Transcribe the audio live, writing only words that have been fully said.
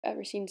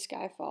ever seen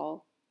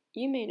SkyFall,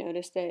 you may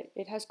notice that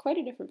it has quite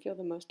a different feel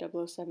than most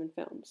 007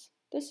 films.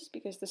 This is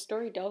because the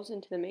story delves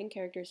into the main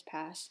character's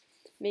past,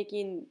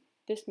 making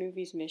this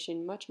movie's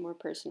mission much more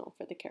personal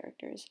for the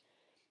characters.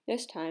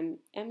 This time,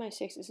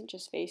 MI6 isn't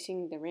just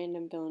facing the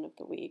random villain of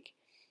the week,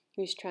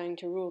 who's trying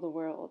to rule the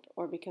world,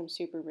 or become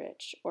super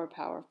rich, or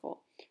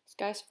powerful.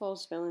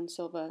 SkyFall's villain,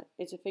 Silva,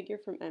 is a figure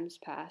from M's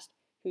past,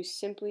 who's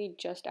simply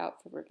just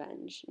out for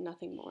revenge,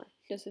 nothing more.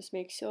 Does this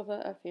make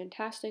Silva a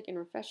fantastic and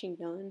refreshing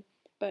villain,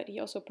 but he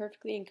also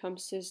perfectly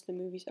encompasses the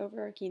movie's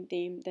overarching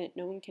theme that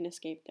no one can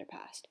escape their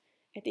past.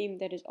 A theme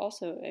that is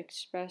also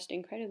expressed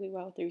incredibly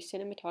well through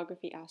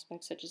cinematography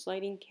aspects such as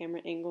lighting,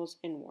 camera angles,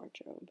 and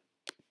wardrobe.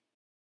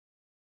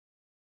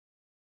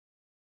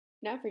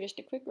 Now for just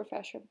a quick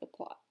refresher of the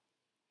plot.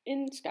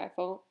 In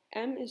Skyfall,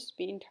 M is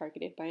being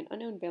targeted by an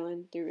unknown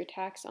villain through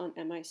attacks on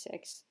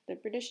MI6, the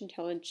British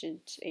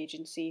intelligence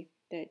agency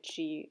that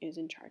she is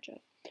in charge of.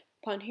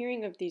 Upon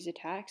hearing of these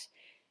attacks,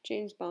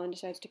 James Bond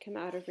decides to come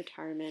out of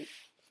retirement,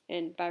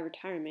 and by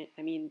retirement,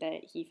 I mean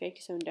that he faked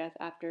his own death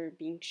after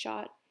being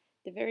shot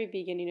at the very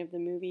beginning of the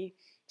movie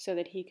so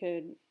that he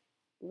could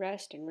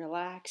rest and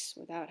relax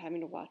without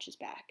having to watch his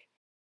back.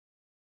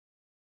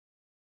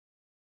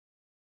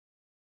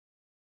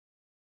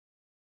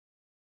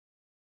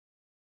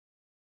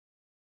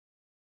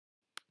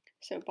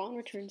 So Bond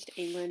returns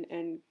to England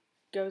and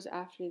goes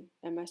after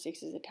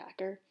MI6's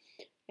attacker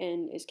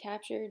and is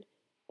captured.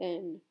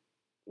 Then,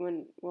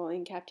 while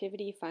in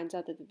captivity, finds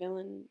out that the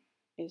villain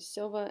is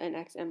Silva, an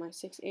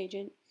ex-MI6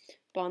 agent.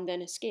 Bond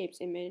then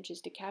escapes and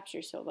manages to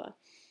capture Silva.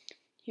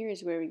 Here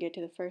is where we get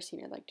to the first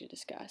scene I'd like to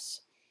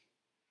discuss.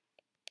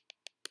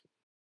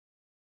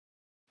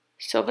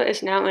 Silva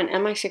is now in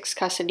MI6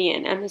 custody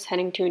and M is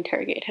heading to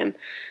interrogate him.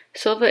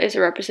 Silva is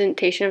a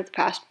representation of the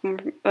past,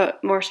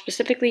 more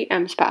specifically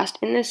M's past.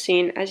 In this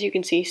scene, as you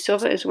can see,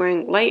 Silva is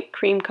wearing light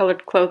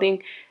cream-colored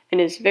clothing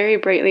and is very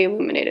brightly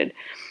illuminated,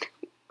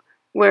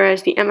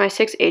 whereas the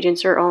MI6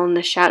 agents are all in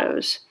the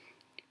shadows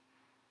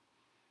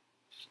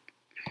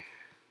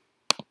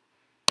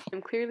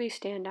and clearly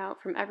stand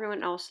out from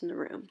everyone else in the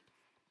room.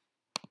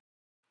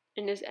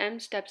 And as M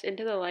steps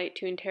into the light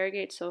to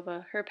interrogate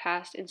Silva, her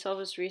past and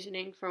Silva's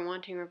reasoning for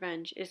wanting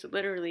revenge is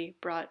literally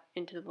brought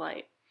into the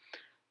light.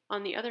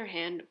 On the other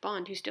hand,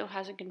 Bond, who still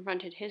hasn't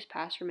confronted his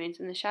past,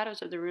 remains in the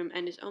shadows of the room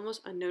and is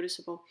almost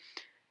unnoticeable,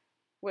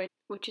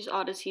 which is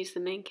odd as he's the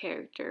main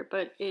character,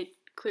 but it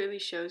clearly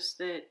shows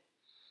that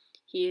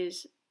he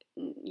is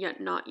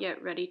not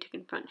yet ready to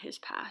confront his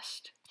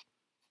past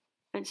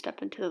and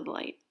step into the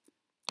light.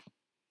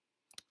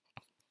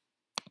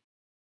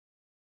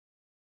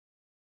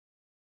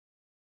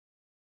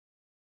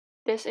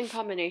 This, in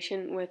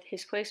combination with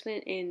his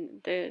placement in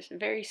the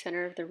very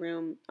center of the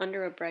room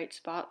under a bright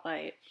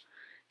spotlight,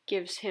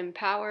 gives him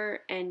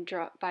power and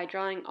by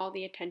drawing all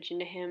the attention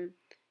to him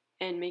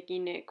and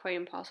making it quite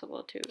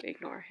impossible to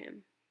ignore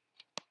him.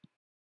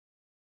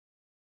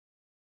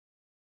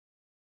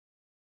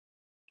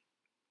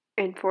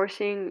 And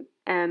forcing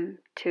M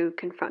to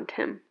confront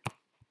him,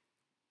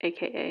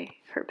 aka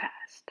her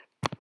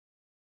past.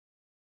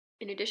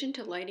 In addition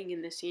to lighting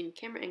in the scene,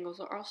 camera angles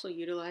are also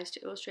utilized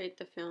to illustrate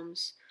the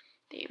film's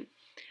theme.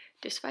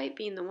 Despite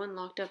being the one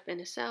locked up in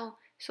a cell,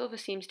 Silva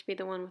seems to be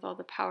the one with all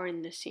the power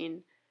in this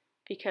scene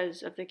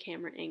because of the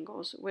camera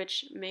angles,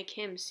 which make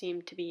him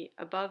seem to be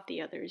above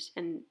the others,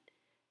 and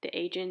the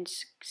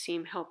agents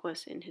seem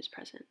helpless in his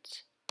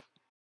presence.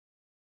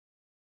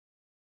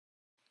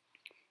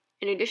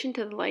 In addition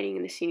to the lighting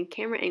in the scene,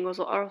 camera angles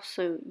are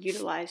also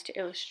utilized to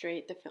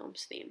illustrate the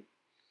film's theme.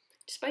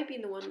 Despite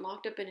being the one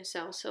locked up in a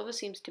cell, Silva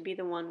seems to be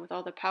the one with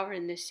all the power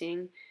in this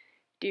scene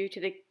due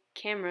to the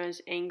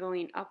cameras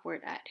angling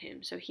upward at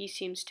him, so he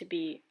seems to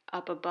be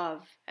up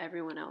above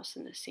everyone else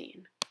in the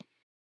scene.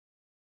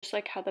 Just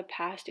like how the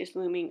past is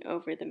looming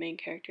over the main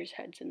characters'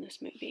 heads in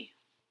this movie.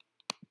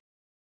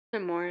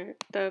 Furthermore,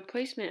 the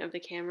placement of the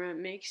camera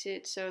makes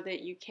it so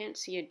that you can't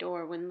see a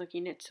door when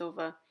looking at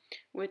Silva,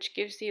 which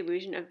gives the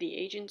illusion of the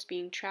agents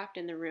being trapped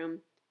in the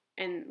room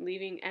and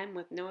leaving M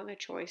with no other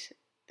choice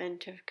than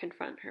to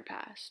confront her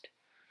past.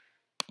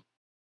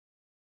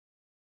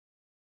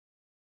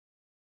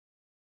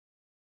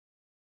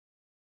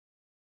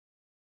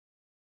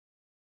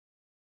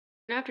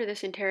 After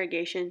this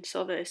interrogation,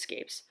 Silva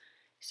escapes,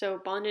 so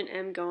Bond and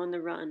M go on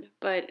the run,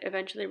 but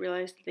eventually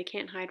realize that they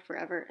can't hide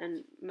forever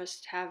and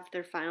must have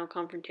their final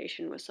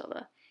confrontation with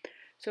Silva.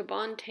 So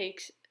Bond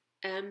takes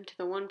M to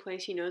the one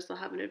place he knows they'll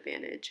have an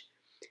advantage,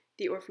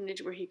 the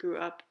orphanage where he grew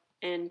up,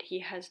 and he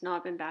has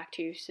not been back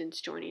to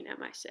since joining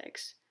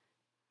MI6.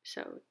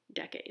 So,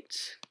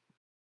 decades.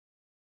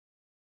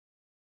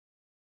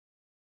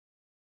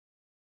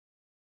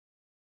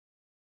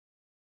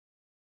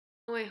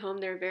 On the way home,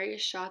 there are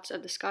various shots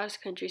of the Scottish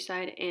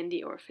countryside and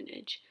the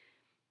orphanage,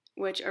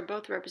 which are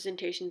both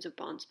representations of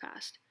Bond's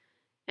past.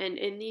 And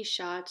in these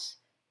shots,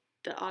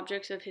 the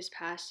objects of his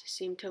past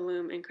seem to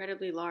loom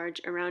incredibly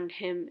large around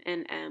him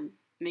and M,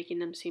 making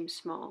them seem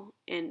small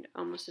and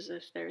almost as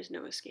if there is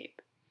no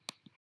escape.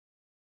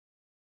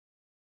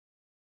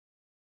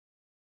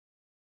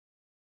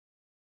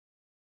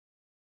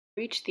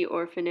 Reach the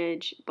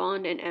orphanage,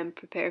 Bond and M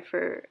prepare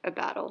for a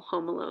battle,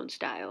 Home Alone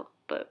style,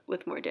 but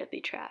with more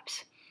deadly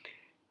traps.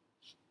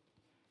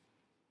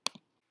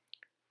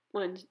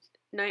 When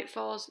night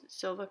falls,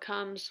 Silva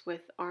comes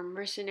with armed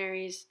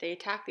mercenaries. They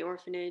attack the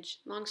orphanage.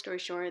 Long story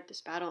short,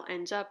 this battle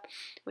ends up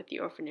with the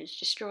orphanage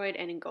destroyed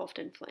and engulfed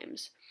in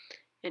flames.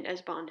 And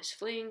as Bond is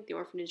fleeing, the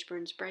orphanage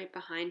burns bright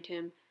behind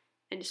him.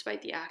 And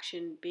despite the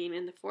action being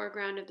in the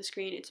foreground of the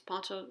screen, it's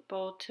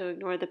possible to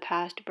ignore the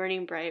past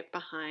burning bright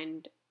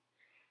behind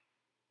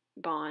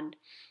Bond,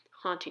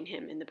 haunting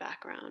him in the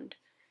background,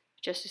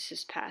 just as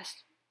his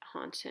past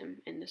haunts him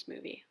in this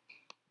movie.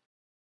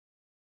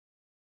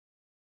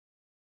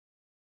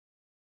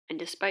 And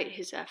despite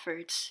his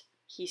efforts,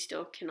 he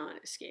still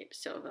cannot escape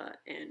Silva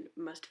and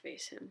must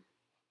face him.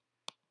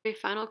 The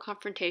final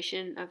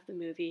confrontation of the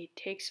movie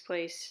takes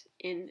place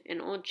in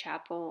an old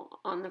chapel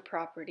on the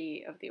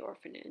property of the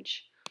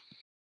orphanage.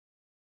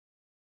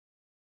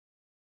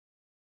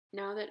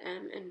 Now that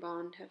M and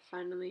Bond have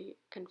finally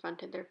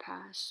confronted their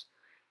past,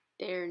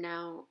 they are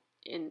now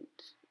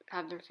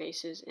have their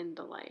faces in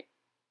the light.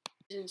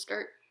 In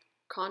stark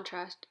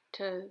contrast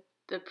to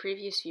the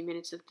previous few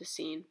minutes of the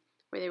scene,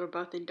 where they were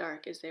both in the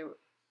darkness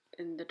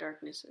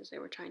as they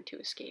were trying to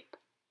escape.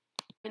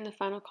 In the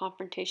final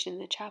confrontation in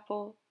the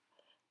chapel,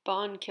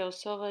 Bond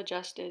kills Silva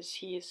just as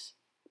he is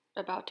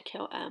about to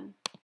kill M.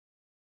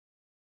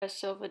 As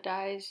Silva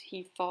dies,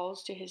 he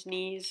falls to his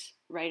knees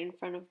right in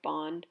front of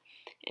Bond,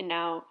 and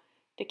now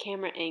the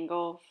camera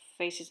angle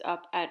faces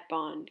up at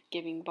Bond,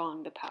 giving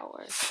Bond the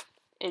power,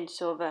 and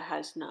Silva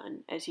has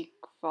none as he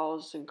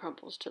falls and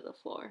crumples to the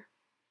floor.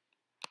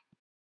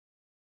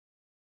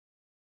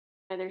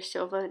 Neither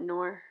Silva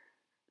nor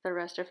the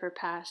rest of her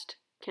past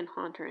can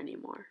haunt her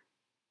anymore,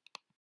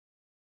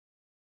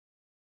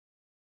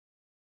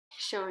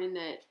 showing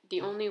that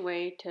the only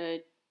way to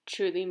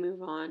truly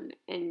move on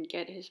and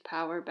get his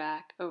power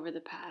back over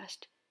the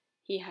past,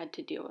 he had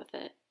to deal with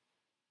it.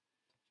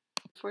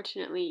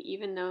 Unfortunately,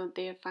 even though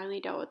they have finally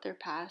dealt with their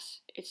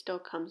past, it still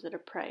comes at a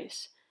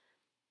price.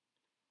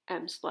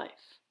 M's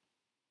life.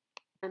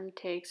 M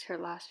takes her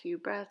last few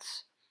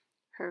breaths.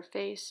 Her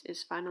face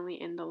is finally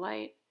in the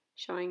light,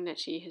 showing that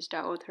she has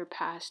dealt with her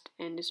past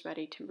and is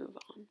ready to move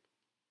on.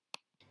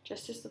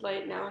 Just as the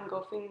light now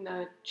engulfing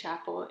the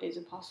chapel is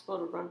impossible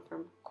to run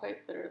from,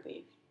 quite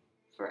literally,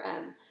 for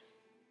M,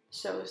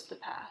 so is the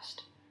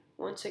past.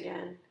 Once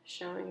again,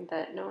 showing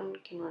that no one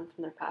can run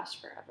from their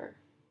past forever.